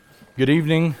Good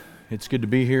evening. It's good to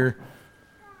be here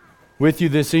with you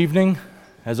this evening.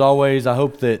 As always, I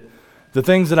hope that the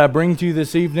things that I bring to you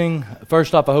this evening,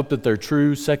 first off, I hope that they're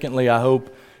true. Secondly, I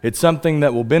hope it's something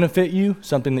that will benefit you,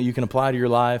 something that you can apply to your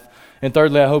life. And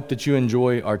thirdly, I hope that you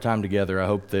enjoy our time together. I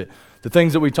hope that the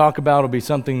things that we talk about will be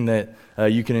something that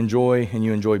you can enjoy and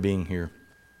you enjoy being here.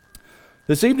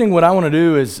 This evening, what I want to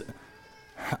do is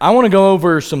I want to go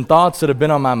over some thoughts that have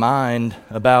been on my mind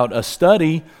about a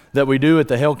study that we do at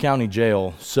the Hale County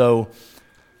Jail. So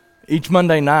each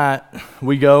Monday night,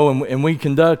 we go and we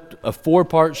conduct a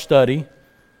 4-part study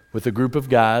with a group of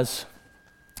guys.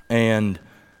 And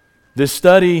this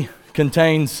study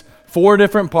contains 4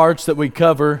 different parts that we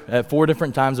cover at 4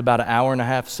 different times, about an hour and a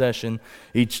half session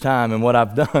each time. And what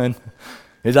I've done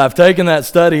is I've taken that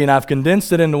study and I've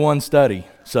condensed it into one study.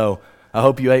 So I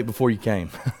hope you ate before you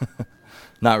came.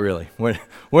 Not really.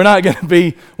 We're not going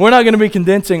to be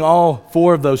condensing all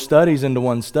 4 of those studies into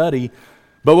one study.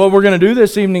 But what we're going to do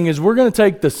this evening is we're going to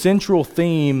take the central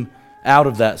theme out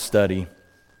of that study.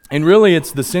 And really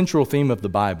it's the central theme of the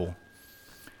Bible.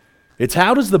 It's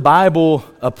how does the Bible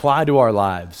apply to our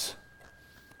lives?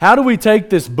 How do we take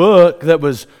this book that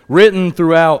was written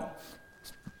throughout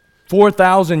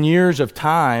 4,000 years of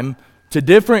time to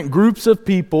different groups of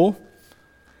people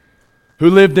who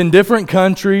lived in different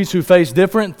countries, who faced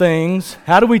different things?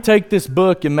 How do we take this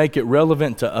book and make it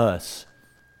relevant to us?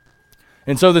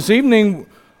 And so this evening,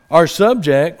 our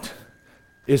subject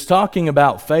is talking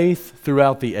about faith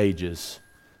throughout the ages.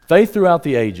 Faith throughout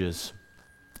the ages.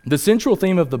 The central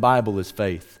theme of the Bible is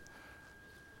faith.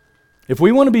 If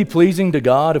we want to be pleasing to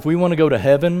God, if we want to go to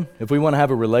heaven, if we want to have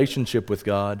a relationship with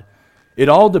God, it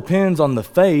all depends on the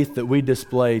faith that we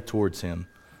display towards Him,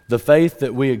 the faith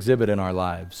that we exhibit in our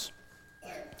lives.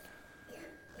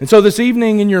 And so this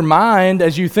evening in your mind,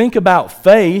 as you think about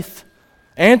faith,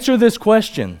 answer this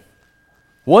question.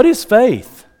 What is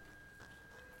faith?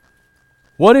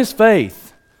 What is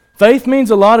faith? Faith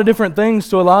means a lot of different things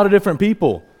to a lot of different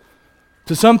people.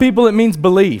 To some people it means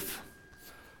belief.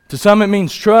 To some it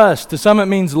means trust. To some it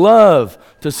means love.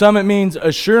 To some it means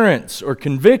assurance or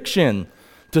conviction.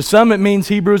 To some it means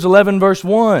Hebrews 11 verse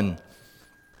 1.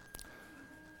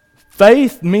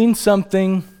 Faith means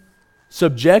something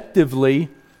subjectively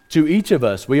to each of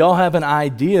us. We all have an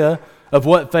idea of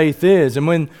what faith is. And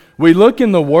when we look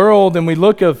in the world and we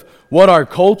look of what our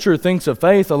culture thinks of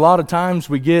faith, a lot of times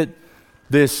we get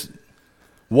this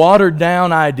watered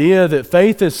down idea that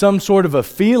faith is some sort of a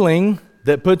feeling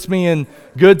that puts me in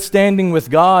good standing with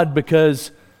God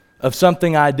because of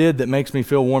something I did that makes me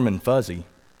feel warm and fuzzy.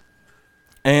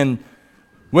 And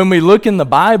when we look in the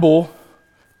Bible,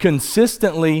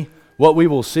 consistently what we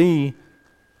will see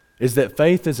is that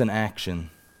faith is an action.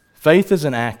 Faith is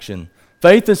an action.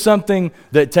 Faith is something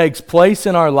that takes place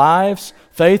in our lives.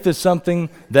 Faith is something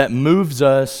that moves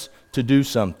us to do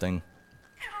something.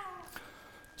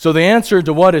 So the answer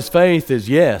to what is faith is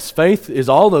yes. Faith is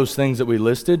all those things that we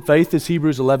listed. Faith is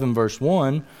Hebrews 11 verse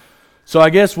 1. So I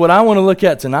guess what I want to look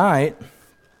at tonight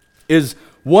is,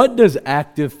 what does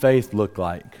active faith look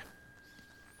like?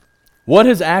 What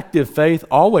has active faith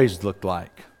always looked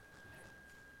like?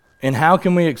 And how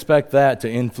can we expect that to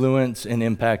influence and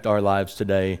impact our lives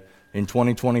today in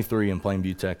 2023 in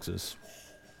Plainview, Texas?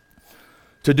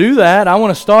 To do that, I want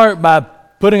to start by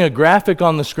putting a graphic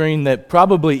on the screen that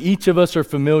probably each of us are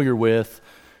familiar with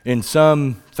in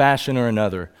some fashion or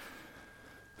another.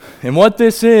 And what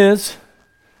this is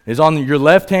on your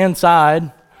left-hand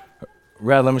side.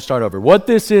 Rather, let me start over. What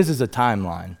this is a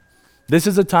timeline. This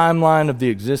is a timeline of the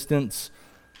existence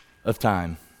of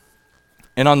time.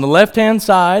 And on the left-hand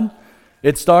side,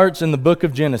 it starts in the book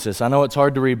of Genesis. I know it's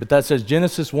hard to read, but that says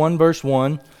Genesis 1 verse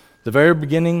 1, the very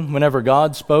beginning, whenever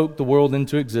God spoke the world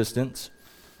into existence.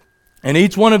 And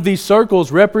each one of these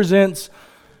circles represents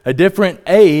a different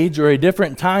age or a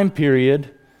different time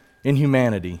period in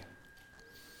humanity.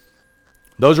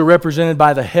 Those are represented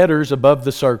by the headers above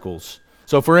the circles.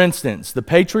 So for instance, the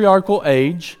patriarchal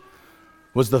age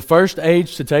was the first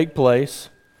age to take place.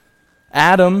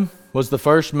 Adam was the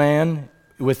first man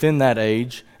within that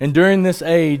age. And during this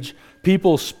age,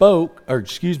 God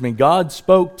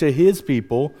spoke to His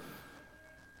people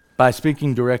by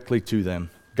speaking directly to them.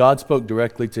 God spoke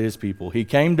directly to His people. He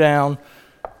came down,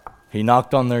 He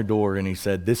knocked on their door, and He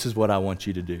said, "This is what I want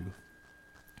you to do.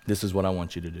 This is what I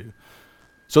want you to do."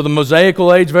 So the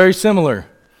Mosaical age, very similar.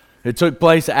 It took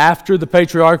place after the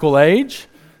patriarchal age.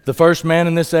 The first man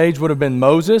in this age would have been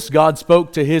Moses. God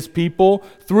spoke to His people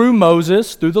through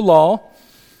Moses, through the law,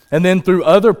 and then through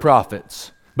other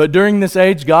prophets. But during this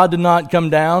age, God did not come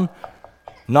down,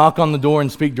 knock on the door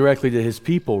and speak directly to his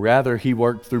people. Rather, he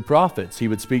worked through prophets. He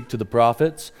would speak to the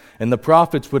prophets, and the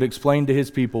prophets would explain to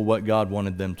his people what God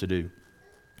wanted them to do.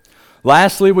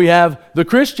 Lastly, we have the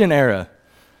Christian era,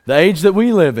 the age that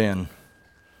we live in.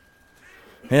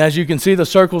 And as you can see, the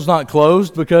circle's not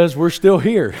closed because we're still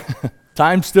here.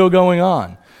 Time's still going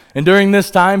on. And during this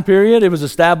time period, it was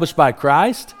established by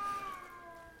Christ,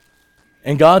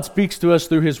 and God speaks to us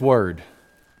through His Word.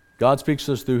 God speaks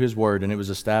to us through His Word, and it was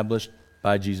established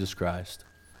by Jesus Christ.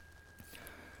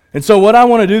 And so what I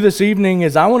want to do this evening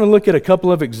is I want to look at a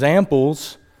couple of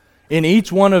examples in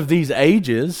each one of these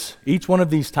ages, each one of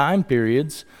these time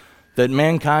periods that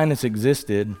mankind has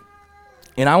existed.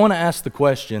 And I want to ask the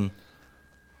question,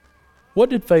 what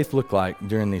did faith look like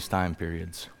during these time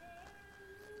periods?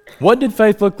 What did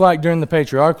faith look like during the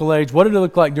patriarchal age? What did it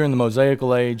look like during the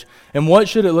Mosaical age? And what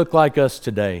should it look like us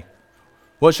today?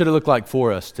 What should it look like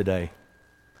for us today?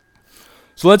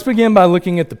 So let's begin by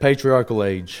looking at the patriarchal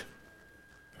age.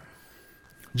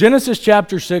 Genesis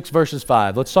chapter 6, verses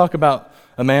 5. Let's talk about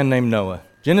a man named Noah.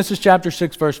 Genesis chapter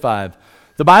 6, verse 5.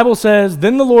 The Bible says,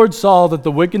 "Then the Lord saw that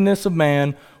the wickedness of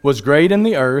man was great in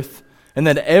the earth, and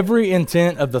that every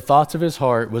intent of the thoughts of his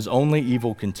heart was only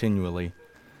evil continually.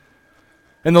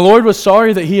 And the Lord was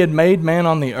sorry that he had made man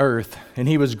on the earth, and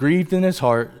he was grieved in his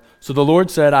heart. So the Lord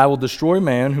said, I will destroy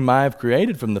man whom I have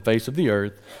created from the face of the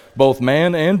earth, both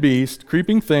man and beast,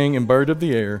 creeping thing and bird of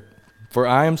the air, for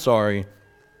I am sorry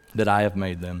that I have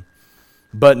made them.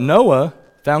 But Noah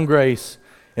found grace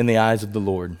in the eyes of the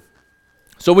Lord."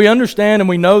 So we understand and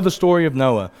we know the story of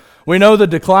Noah. We know the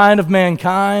decline of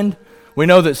mankind. We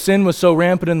know that sin was so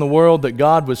rampant in the world that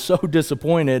God was so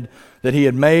disappointed that He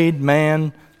had made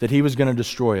man that He was going to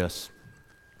destroy us.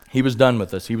 He was done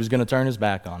with us. He was going to turn His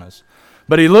back on us.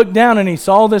 But He looked down and He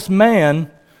saw this man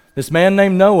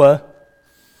named Noah,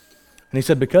 and He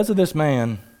said, because of this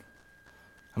man,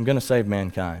 I'm going to save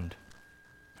mankind.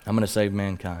 I'm going to save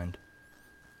mankind.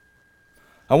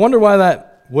 I wonder why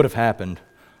that would have happened.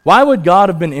 Why would God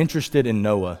have been interested in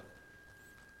Noah?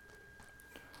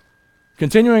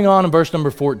 Continuing on in verse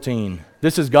number 14,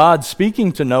 this is God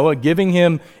speaking to Noah, giving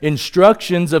him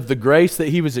instructions of the grace that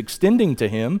He was extending to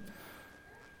him.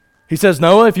 He says,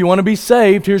 Noah, if you want to be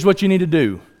saved, here's what you need to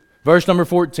do. Verse number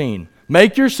 14,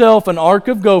 make yourself an ark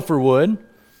of gopher wood,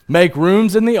 make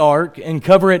rooms in the ark, and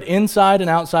cover it inside and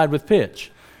outside with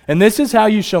pitch. And this is how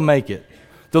you shall make it.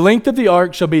 The length of the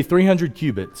ark shall be 300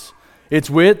 cubits, its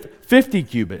width 50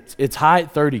 cubits, its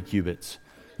height 30 cubits.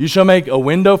 You shall make a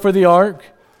window for the ark.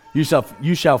 You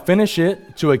shall finish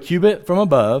it to a cubit from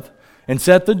above, and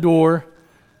set the door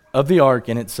of the ark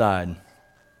in its side.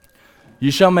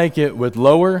 You shall make it with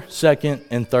lower, second,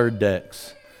 and third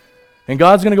decks. And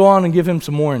God's going to go on and give him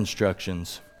some more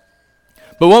instructions.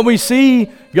 But what we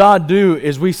see God do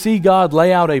is we see God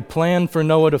lay out a plan for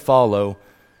Noah to follow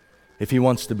if he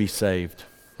wants to be saved.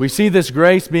 We see this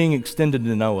grace being extended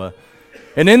to Noah.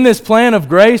 And in this plan of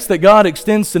grace that God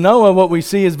extends to Noah, what we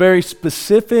see is very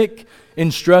specific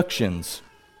instructions.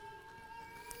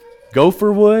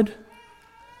 Gopher wood?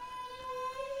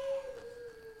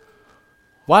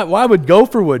 Why would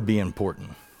gopher wood be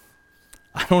important?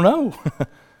 I don't know.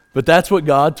 But that's what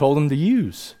God told him to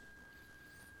use.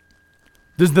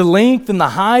 Does the length and the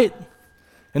height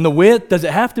and the width, does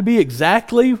it have to be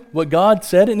exactly what God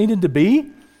said it needed to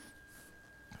be?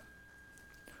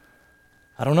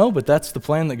 I don't know, but that's the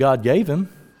plan that God gave him.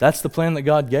 That's the plan that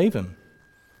God gave him.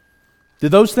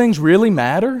 Did those things really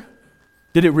matter?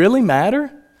 Did it really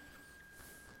matter?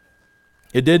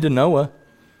 It did to Noah.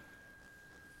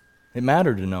 It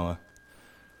mattered to Noah.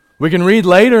 We can read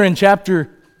later in chapter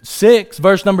 6,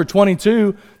 verse number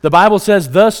 22, the Bible says,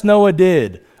 thus Noah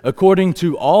did, according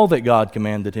to all that God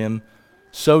commanded him,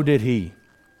 so did he.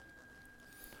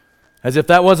 As if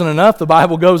that wasn't enough, the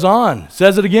Bible goes on,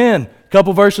 says it again, a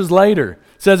couple verses later.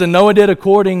 It says, and Noah did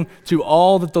according to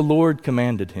all that the Lord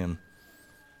commanded him.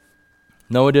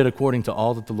 Noah did according to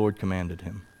all that the Lord commanded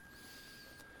him.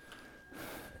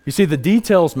 You see, the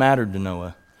details mattered to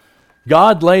Noah.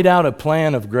 God laid out a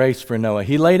plan of grace for Noah.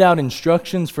 He laid out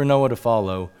instructions for Noah to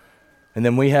follow. And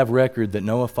then we have record that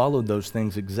Noah followed those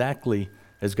things exactly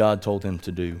as God told him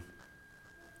to do.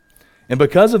 And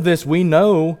because of this, we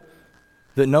know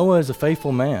that Noah is a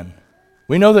faithful man.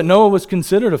 We know that Noah was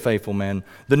considered a faithful man.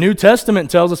 The New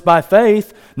Testament tells us by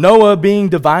faith, Noah, being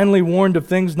divinely warned of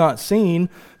things not seen,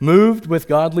 moved with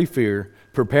godly fear,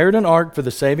 prepared an ark for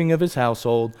the saving of his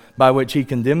household, by which he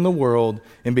condemned the world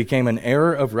and became an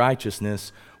heir of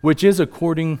righteousness, which is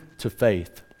according to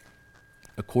faith.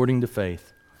 According to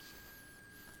faith.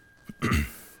 Do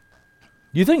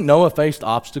you think Noah faced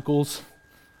obstacles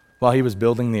while he was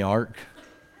building the ark?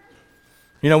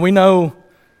 You know, we know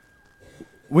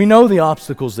we know the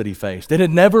obstacles that he faced. It had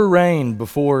never rained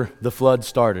before the flood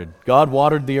started. God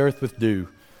watered the earth with dew.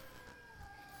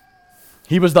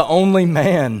 He was the only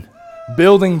man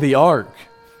building the ark.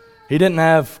 He didn't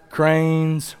have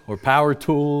cranes or power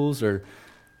tools or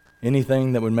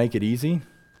anything that would make it easy.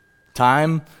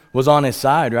 Time was on his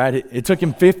side, right? It took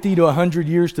him 50 to 100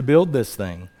 years to build this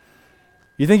thing.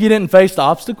 You think he didn't face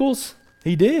obstacles?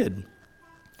 He did.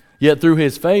 Yet through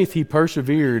his faith, he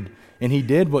persevered and he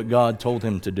did what God told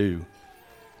him to do.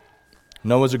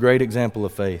 Noah's a great example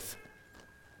of faith.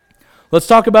 Let's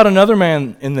talk about another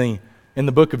man in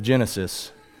the book of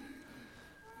Genesis.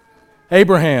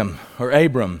 Abraham, or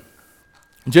Abram.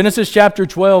 Genesis chapter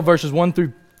 12, verses 1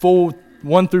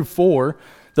 through 4,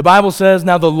 the Bible says,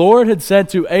 "Now the Lord had said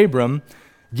to Abram,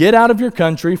 'Get out of your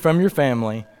country, from your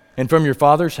family, and from your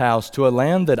father's house to a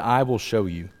land that I will show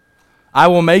you. I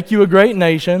will make you a great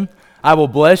nation. I will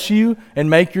bless you and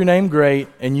make your name great,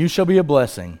 and you shall be a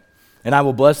blessing. And I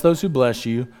will bless those who bless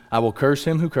you. I will curse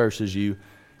him who curses you.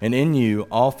 And in you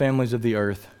all families of the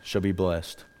earth shall be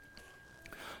blessed.'"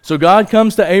 So God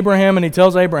comes to Abraham and he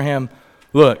tells Abraham,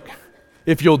 "Look,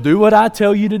 if you'll do what I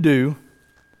tell you to do,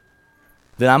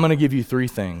 then I'm going to give you three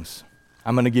things.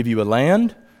 I'm going to give you a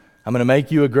land, I'm going to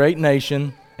make you a great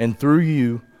nation, and through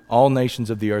you all nations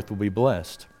of the earth will be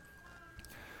blessed."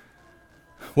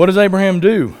 What does Abraham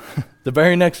do? The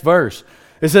very next verse.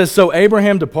 It says, "So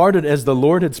Abraham departed as the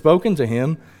Lord had spoken to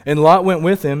him, and Lot went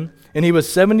with him, and he was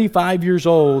 75 years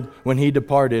old when he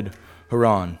departed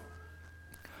Haran."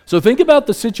 So think about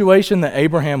the situation that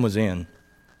Abraham was in.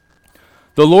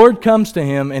 The Lord comes to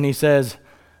him and he says,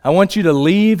 "I want you to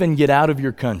leave and get out of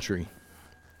your country."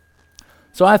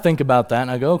 So I think about that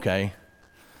and I go, okay,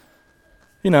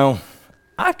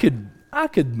 I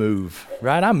could move,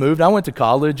 right? I moved. I went to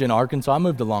college in Arkansas. I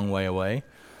moved a long way away.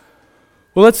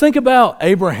 Well, let's think about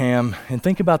Abraham and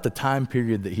think about the time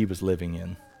period that he was living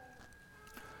in.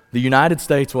 The United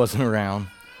States wasn't around.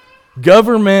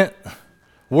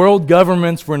 World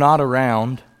governments were not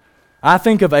around. I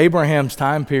think of Abraham's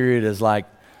time period as like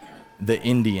the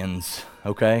Indians,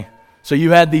 okay? So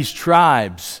you had these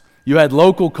tribes, you had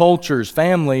local cultures,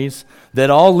 families that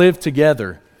all lived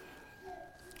together.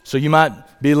 So you might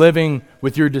be living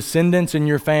with your descendants and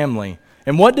your family.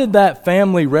 And what did that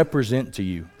family represent to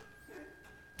you?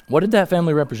 What did that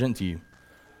family represent to you?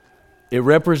 It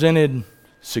represented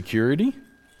security,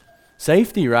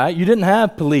 safety, right? You didn't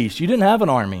have police, you didn't have an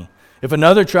army. If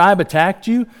another tribe attacked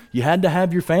you, you had to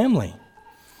have your family.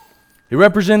 It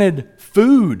represented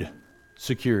food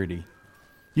security.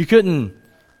 You couldn't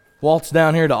waltz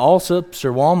down here to Allsup's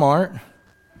or Walmart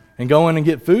and go in and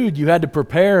get food. You had to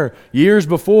prepare years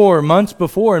before, months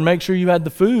before, and make sure you had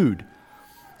the food.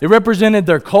 It represented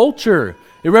their culture.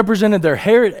 It represented their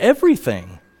heritage,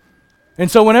 everything.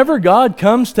 And so whenever God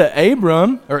comes to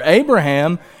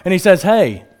Abraham and he says,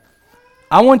 "Hey,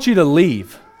 I want you to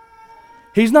leave,"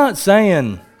 he's not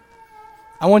saying,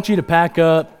 "I want you to pack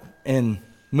up and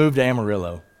move to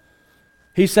Amarillo."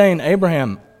 He's saying,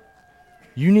 "Abraham,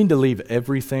 you need to leave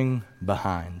everything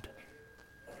behind.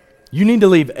 You need to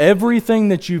leave everything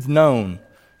that you've known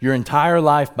your entire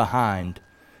life behind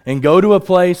and go to a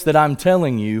place that I'm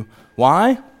telling you."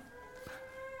 Why?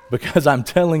 Because I'm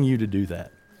telling you to do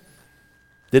that.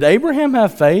 Did Abraham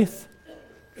have faith?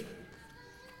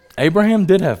 Abraham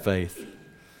did have faith.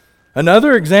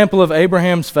 Another example of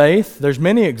Abraham's faith, there's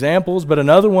many examples, but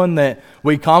another one that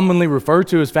we commonly refer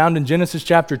to is found in Genesis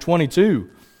chapter 22.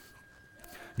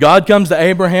 God comes to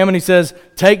Abraham and he says,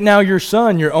 "Take now your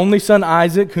son, your only son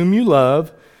Isaac, whom you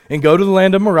love, and go to the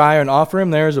land of Moriah and offer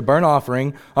him there as a burnt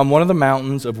offering on one of the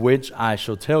mountains of which I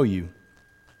shall tell you."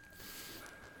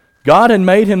 God had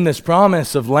made him this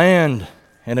promise of land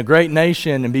and a great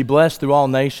nation and be blessed through all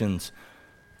nations.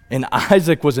 And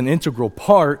Isaac was an integral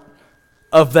part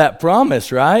of that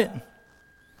promise, right?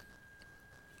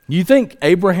 You think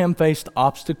Abraham faced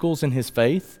obstacles in his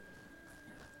faith?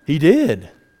 He did.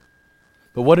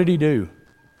 But what did he do?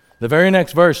 The very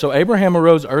next verse, "So Abraham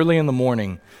arose early in the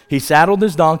morning. He saddled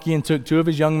his donkey and took two of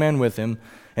his young men with him,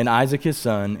 and Isaac his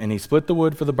son, and he split the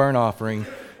wood for the burnt offering,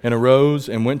 and arose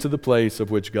and went to the place of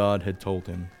which God had told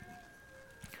him."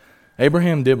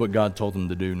 Abraham did what God told him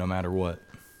to do no matter what.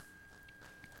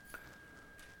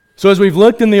 So as we've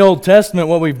looked in the Old Testament,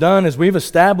 what we've done is we've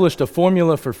established a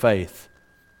formula for faith.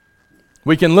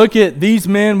 We can look at these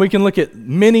men, we can look at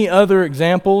many other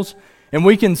examples, and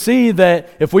we can see that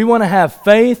if we want to have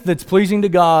faith that's pleasing to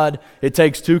God, it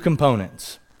takes two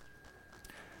components.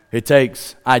 It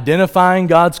takes identifying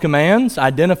God's commands,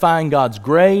 identifying God's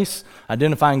grace,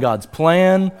 identifying God's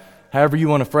plan, however you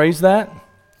want to phrase that.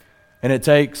 And it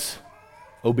takes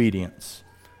obedience.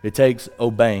 It takes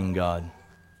obeying God.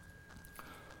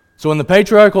 So in the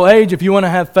patriarchal age, if you want to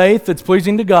have faith that's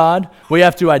pleasing to God, we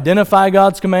have to identify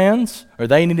God's commands, or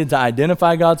they needed to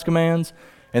identify God's commands,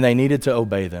 and they needed to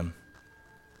obey them.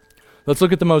 Let's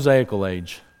look at the Mosaical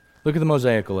age. Look at the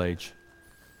Mosaical age.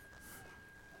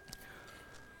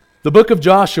 The book of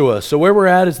Joshua. So where we're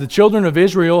at is the children of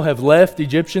Israel have left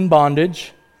Egyptian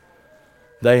bondage.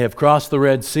 They have crossed the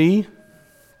Red Sea.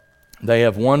 They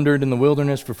have wandered in the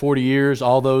wilderness for 40 years.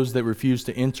 All those that refused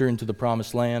to enter into the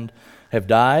promised land have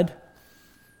died.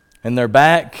 And they're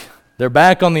back. They're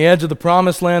back on the edge of the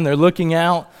promised land. They're looking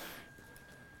out.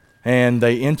 And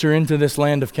they enter into this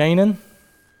land of Canaan.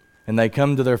 And they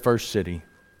come to their first city,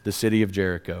 the city of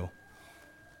Jericho.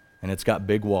 And it's got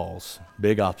big walls,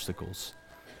 big obstacles.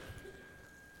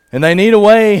 And they need a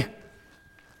way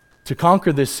to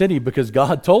conquer this city because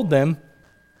God told them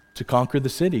to conquer the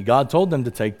city. God told them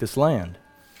to take this land.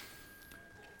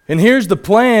 And here's the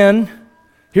plan.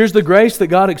 Here's the grace that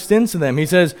God extends to them. He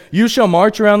says, "You shall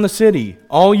march around the city,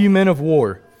 all you men of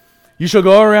war. You shall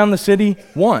go around the city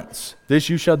once. This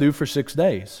you shall do for 6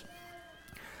 days.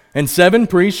 And 7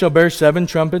 priests shall bear 7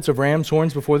 trumpets of ram's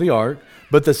horns before the ark.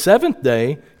 But the 7th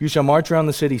day you shall march around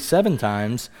the city 7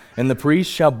 times, and the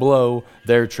priests shall blow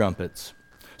their trumpets."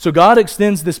 So God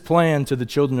extends this plan to the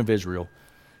children of Israel.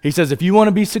 He says, if you want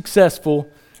to be successful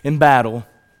in battle,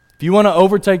 if you want to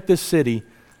overtake this city,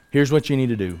 here's what you need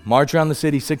to do. March around the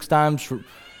city 6 times.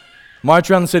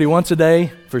 March around the city once a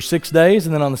day for 6 days,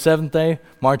 and then on the 7th day,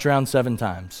 march around 7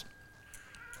 times.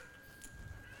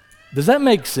 Does that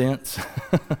make sense?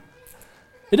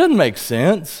 It doesn't make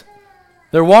sense.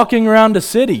 They're walking around a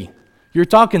city. You're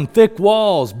talking thick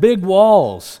walls, big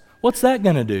walls. What's that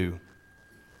going to do?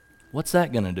 What's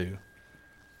that going to do?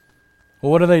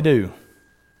 Well, what do?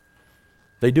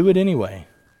 They do it anyway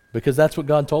because that's what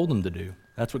God told them to do.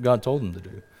 That's what God told them to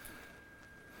do.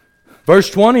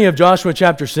 Verse 20 of Joshua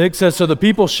chapter 6 says, "So the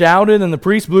people shouted and the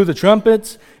priests blew the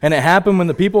trumpets, and it happened when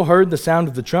the people heard the sound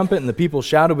of the trumpet and the people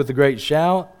shouted with a great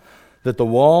shout that the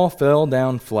wall fell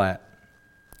down flat.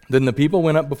 Then the people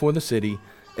went up before the city,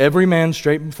 every man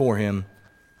straight before him,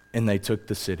 and they took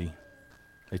the city."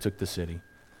 They took the city.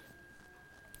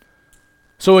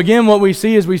 So again, what we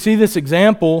see is we see this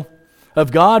example of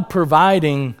God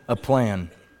providing a plan.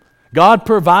 God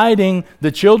providing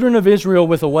the children of Israel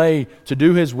with a way to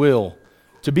do His will,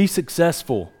 to be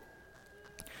successful.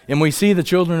 And we see the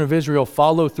children of Israel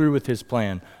follow through with His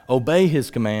plan, obey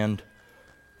His command,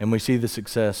 and we see the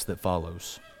success that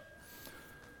follows.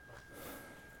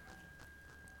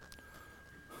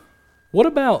 What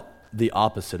about the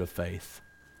opposite of faith?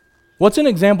 What's an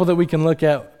example that we can look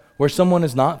at where someone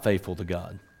is not faithful to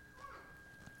God?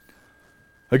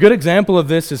 A good example of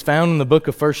this is found in the book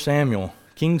of 1 Samuel,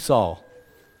 King Saul,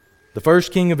 the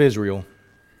first king of Israel.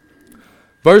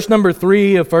 Verse number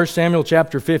 3 of 1 Samuel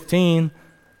chapter 15,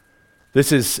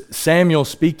 this is Samuel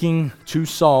speaking to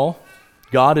Saul.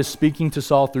 God is speaking to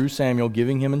Saul through Samuel,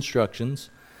 giving him instructions.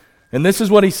 And this is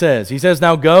what he says. He says,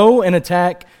 "Now go and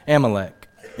attack Amalek,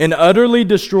 and utterly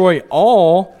destroy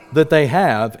all that they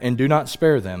have, and do not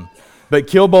spare them. But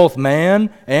kill both man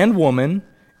and woman,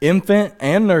 infant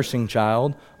and nursing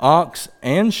child, ox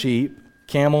and sheep,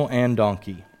 camel and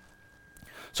donkey."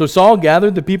 So Saul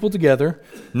gathered the people together,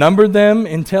 numbered them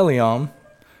in Teliam,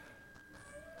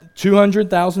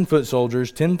 200,000 foot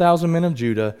soldiers, 10,000 men of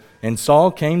Judah, and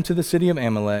Saul came to the city of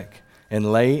Amalek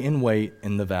and lay in wait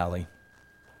in the valley.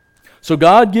 So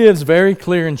God gives very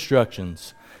clear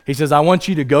instructions. He says, I want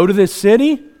you to go to this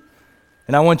city,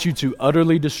 and I want you to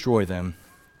utterly destroy them.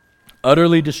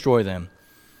 Utterly destroy them.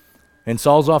 And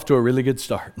Saul's off to a really good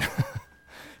start.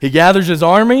 He gathers his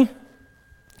army.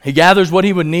 He gathers what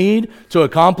he would need to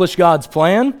accomplish God's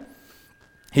plan.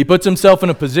 He puts himself in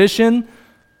a position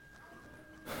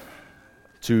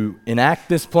to enact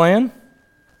this plan.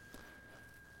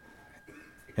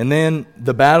 And then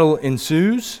the battle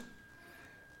ensues.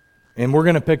 And we're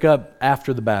going to pick up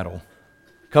after the battle.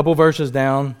 A couple verses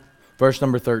down, verse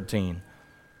number 13.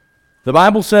 The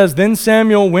Bible says, "Then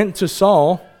Samuel went to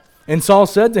Saul, and Saul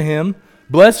said to him,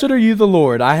 'Blessed are you, the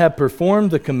Lord. I have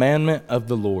performed the commandment of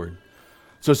the Lord.'"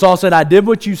 So Saul said, "I did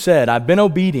what you said. I've been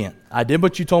obedient. I did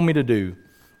what you told me to do."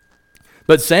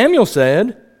 But Samuel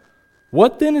said,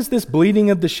 "What then is this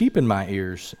bleating of the sheep in my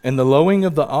ears, and the lowing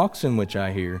of the oxen which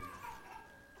I hear?"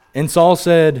 And Saul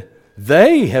said,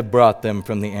 "They have brought them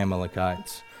from the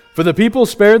Amalekites. For the people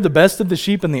spared the best of the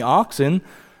sheep and the oxen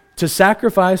to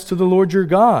sacrifice to the Lord your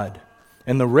God,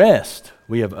 and the rest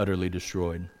we have utterly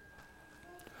destroyed."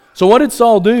 So what did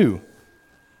Saul do?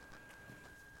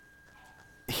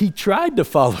 He tried to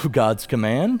follow God's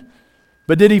command,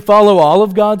 but did he follow all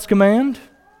of God's command?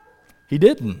 He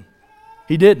didn't.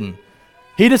 He didn't.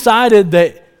 He decided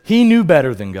that he knew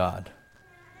better than God.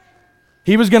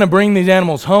 He was going to bring these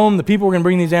animals home. The people were going to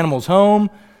bring these animals home,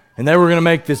 and they were going to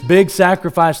make this big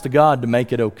sacrifice to God to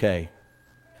make it okay.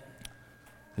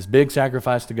 This big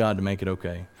sacrifice to God to make it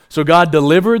okay. So God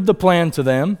delivered the plan to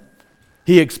them.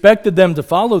 He expected them to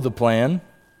follow the plan,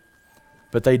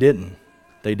 but they didn't.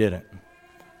 They didn't.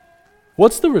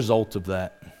 What's the result of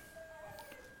that?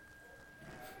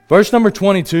 Verse number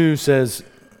 22 says,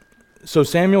 "So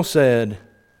Samuel said,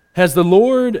 'Has the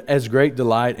Lord as great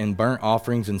delight in burnt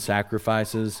offerings and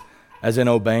sacrifices as in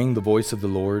obeying the voice of the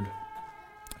Lord?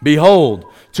 Behold,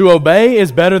 to obey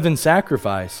is better than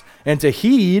sacrifice, and to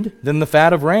heed than the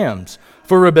fat of rams.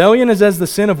 For rebellion is as the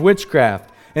sin of witchcraft,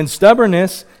 and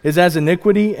stubbornness is as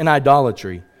iniquity and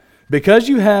idolatry. Because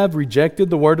you have rejected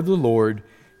the word of the Lord,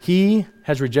 he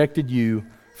has rejected you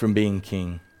from being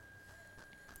king.'"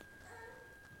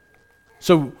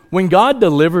 So when God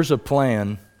delivers a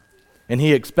plan and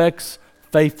he expects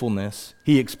faithfulness,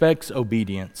 he expects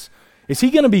obedience, is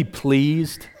he going to be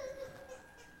pleased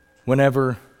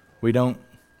whenever we don't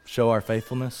show our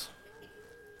faithfulness?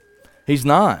 He's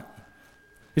not.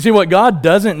 You see, what God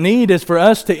doesn't need is for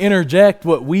us to interject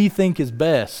what we think is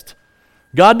best.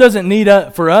 God doesn't need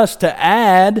for us to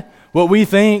add what we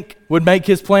think would make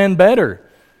his plan better.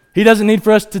 He doesn't need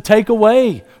for us to take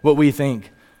away what we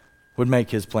think would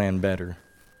make his plan better.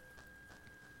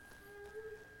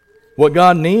 What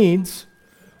God needs,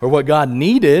 or what God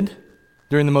needed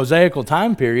during the Mosaical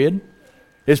time period,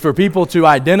 is for people to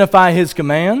identify his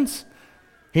commands.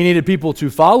 He needed people to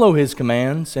follow his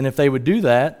commands, and if they would do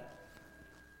that,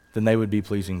 then they would be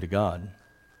pleasing to God.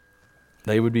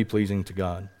 They would be pleasing to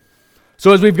God.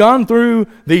 So as we've gone through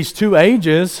these two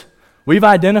ages, we've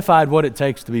identified what it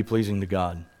takes to be pleasing to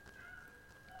God.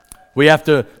 We have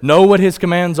to know what his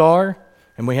commands are,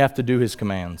 and we have to do his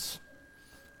commands.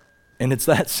 And it's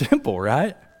that simple,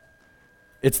 right?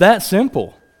 It's that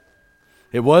simple.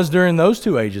 It was during those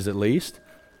two ages at least.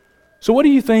 So what do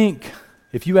you think,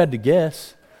 if you had to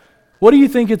guess, what do you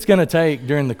think it's going to take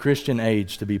during the Christian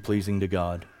age to be pleasing to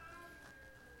God?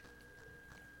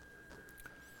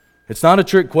 It's not a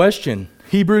trick question.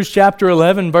 Hebrews chapter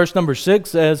 11, verse number 6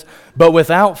 says, "But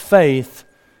without faith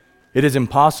it is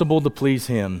impossible to please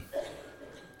him.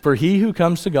 For he who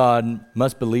comes to God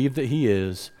must believe that he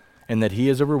is, and that he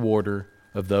is a rewarder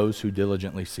of those who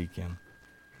diligently seek him."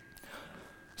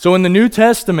 So in the New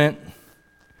Testament,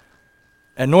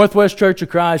 at Northwest Church of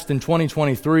Christ in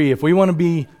 2023, if we want to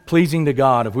be pleasing to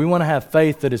God, if we want to have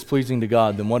faith that is pleasing to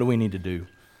God, then what do we need to do?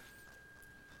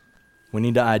 We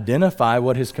need to identify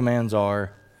what his commands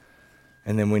are,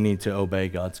 and then we need to obey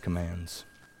God's commands.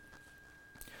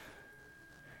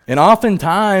 And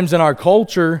oftentimes in our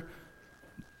culture,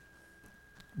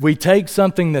 we take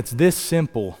something that's this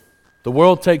simple. The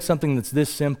world takes something that's this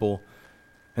simple,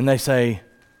 and they say,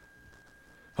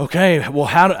 okay, well,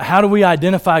 how do we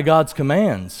identify God's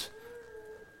commands?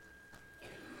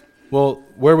 Well,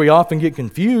 where we often get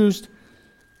confused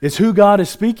is who God is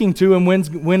speaking to and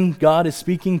when God is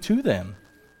speaking to them.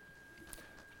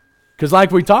 Because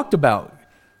like we talked about,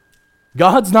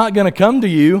 God's not going to come to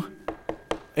you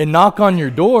and knock on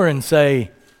your door and say,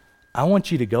 "I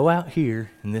want you to go out here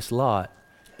in this lot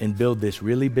and build this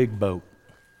really big boat."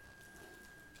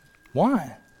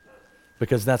 Why?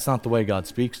 Because that's not the way God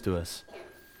speaks to us.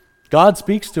 God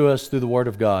speaks to us through the Word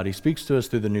of God. He speaks to us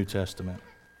through the New Testament.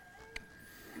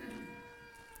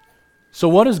 So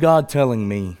what is God telling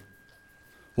me?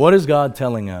 What is God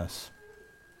telling us?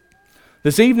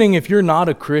 This evening, if you're not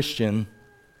a Christian,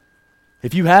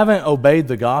 if you haven't obeyed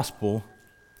the gospel,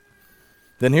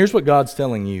 then here's what God's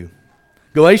telling you.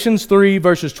 Galatians 3,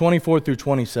 verses 24 through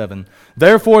 27.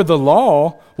 "Therefore the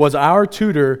law was our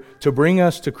tutor to bring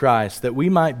us to Christ, that we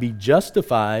might be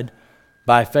justified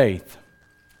by faith.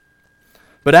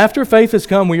 But after faith has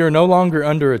come, we are no longer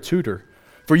under a tutor.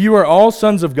 For you are all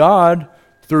sons of God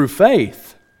through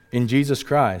faith in Jesus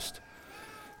Christ.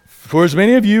 For as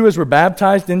many of you as were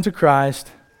baptized into Christ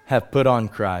have put on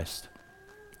Christ."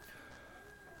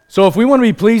 So if we want to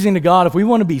be pleasing to God, if we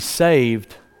want to be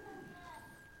saved,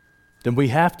 then we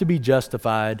have to be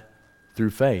justified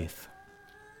through faith.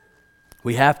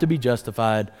 We have to be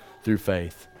justified through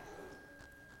faith.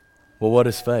 Well, what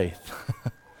is faith?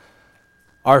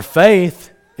 Our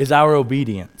faith is our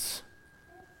obedience.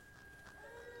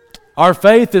 Our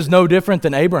faith is no different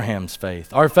than Abraham's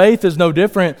faith. Our faith is no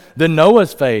different than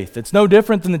Noah's faith. It's no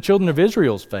different than the children of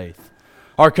Israel's faith.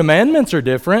 Our commandments are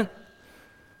different,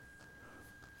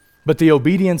 but the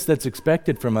obedience that's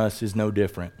expected from us is no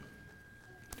different.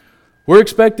 We're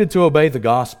expected to obey the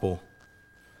gospel.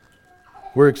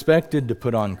 We're expected to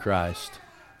put on Christ.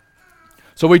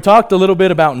 So we talked a little bit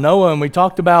about Noah, and we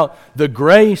talked about the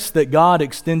grace that God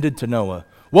extended to Noah.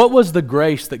 What was the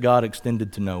grace that God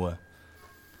extended to Noah?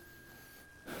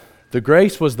 The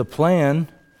grace was the plan,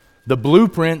 the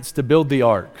blueprints to build the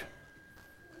ark.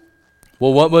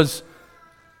 Well, what was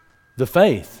the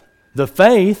faith? The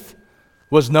faith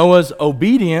was Noah's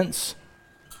obedience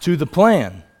to the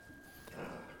plan.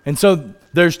 And so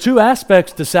there's two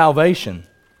aspects to salvation.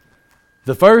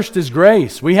 The first is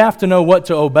grace. We have to know what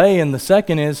to obey, and the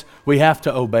second is we have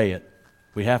to obey it.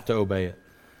 We have to obey it.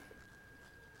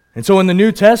 And so in the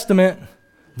New Testament,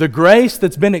 the grace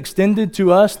that's been extended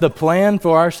to us, the plan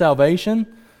for our salvation,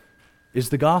 is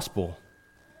the gospel.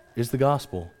 Is the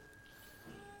gospel.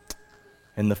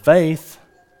 And the faith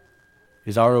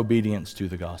is our obedience to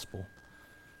the gospel.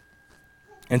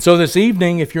 And so this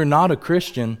evening, if you're not a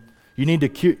Christian, you need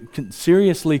to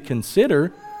seriously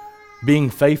consider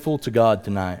being faithful to God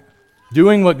tonight.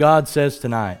 Doing what God says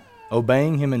tonight.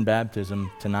 Obeying Him in baptism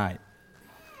tonight.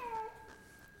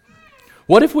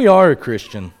 What if we are a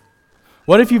Christian?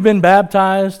 What if you've been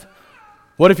baptized?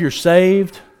 What if you're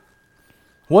saved?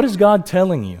 What is God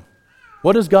telling you?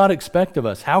 What does God expect of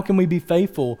us? How can we be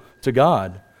faithful to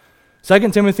God?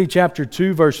 2 Timothy chapter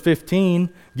 2, verse 15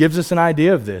 gives us an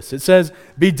idea of this. It says,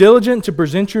 "Be diligent to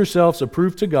present yourselves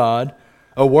approved to God,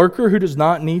 a worker who does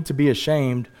not need to be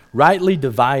ashamed, rightly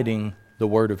dividing the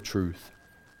word of truth."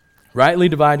 Rightly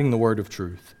dividing the word of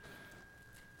truth.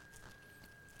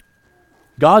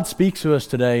 God speaks to us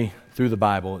today through the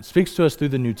Bible. It speaks to us through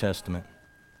the New Testament.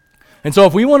 And so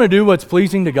if we want to do what's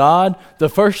pleasing to God, the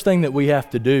first thing that we have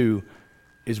to do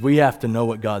is we have to know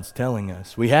what God's telling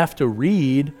us. We have to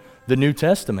read the New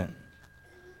Testament.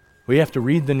 We have to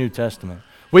read the New Testament.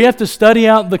 We have to study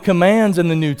out the commands in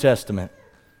the New Testament.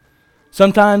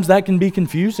 Sometimes that can be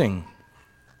confusing.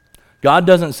 God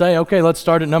doesn't say, okay, let's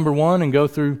start at number 1 and go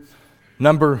through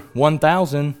number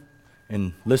 1,000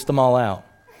 and list them all out.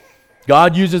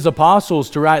 God uses apostles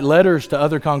to write letters to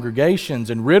other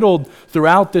congregations, and riddled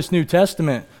throughout this New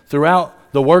Testament,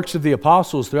 throughout the works of the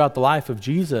apostles, throughout the life of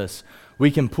Jesus,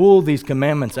 we can pull these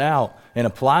commandments out and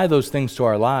apply those things to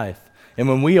our life. And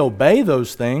when we obey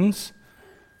those things,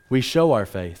 we show our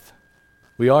faith.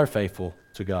 We are faithful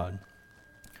to God.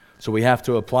 So we have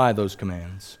to apply those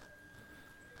commands.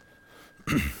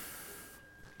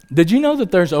 Did you know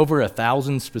that there's over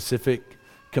 1,000 specific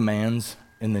commands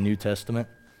in the New Testament?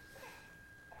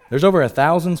 There's over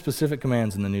 1,000 specific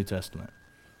commands in the New Testament.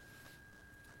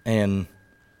 And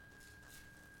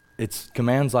it's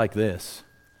commands like this.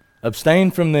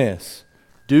 Abstain from this.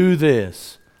 Do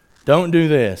this. Don't do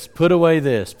this. Put away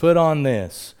this. Put on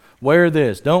this. Wear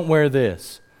this. Don't wear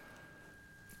this.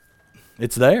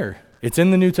 It's there. It's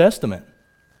in the New Testament.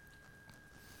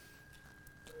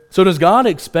 So does God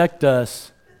expect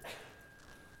us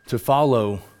to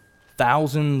follow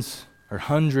thousands or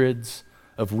hundreds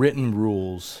of written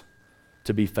rules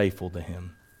to be faithful to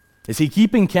Him? Is He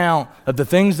keeping count of the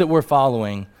things that we're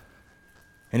following,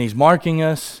 and He's marking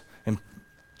us and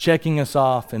checking us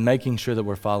off and making sure that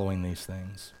we're following these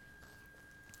things?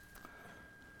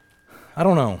 I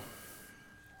don't know.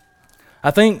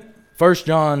 I think 1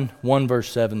 John 1 verse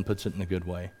 7 puts it in a good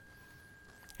way.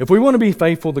 If we want to be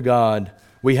faithful to God,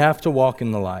 we have to walk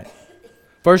in the light.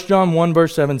 1 John 1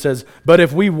 verse 7 says, "But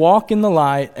if we walk in the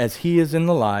light as He is in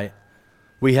the light,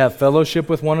 we have fellowship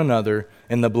with one another,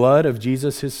 and the blood of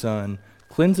Jesus His Son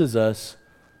cleanses us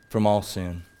from all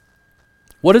sin."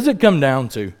 What does it come down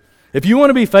to? If you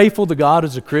want to be faithful to God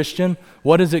as a Christian,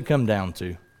 what does it come down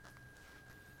to?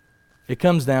 It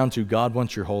comes down to God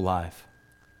wants your whole life.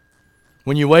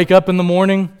 When you wake up in the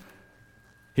morning,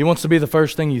 He wants to be the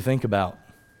first thing you think about.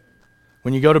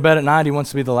 When you go to bed at night, He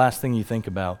wants to be the last thing you think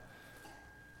about.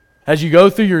 As you go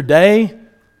through your day,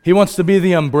 He wants to be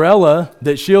the umbrella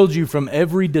that shields you from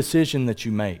every decision that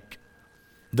you make,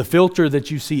 the filter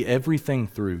that you see everything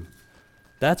through.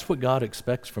 That's what God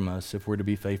expects from us if we're to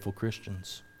be faithful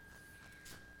Christians.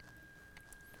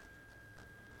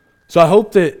 So I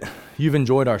hope that you've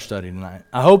enjoyed our study tonight.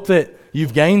 I hope that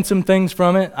you've gained some things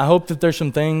from it. I hope that there's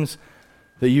some things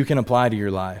that you can apply to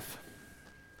your life.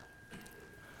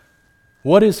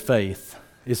 What is faith?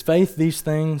 Is faith these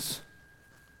things?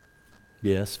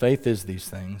 Yes, faith is these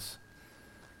things.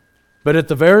 But at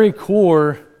the very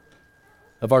core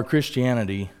of our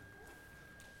Christianity,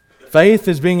 faith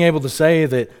is being able to say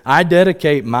that I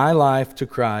dedicate my life to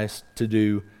Christ to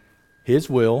do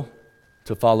His will,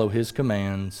 to follow His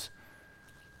commands,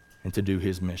 and to do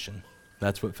His mission.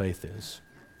 That's what faith is.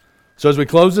 So as we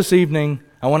close this evening,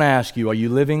 I want to ask you, are you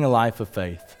living a life of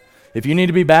faith? If you need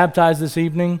to be baptized this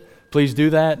evening, please do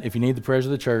that. If you need the prayers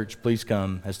of the church, please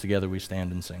come as together we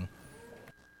stand and sing.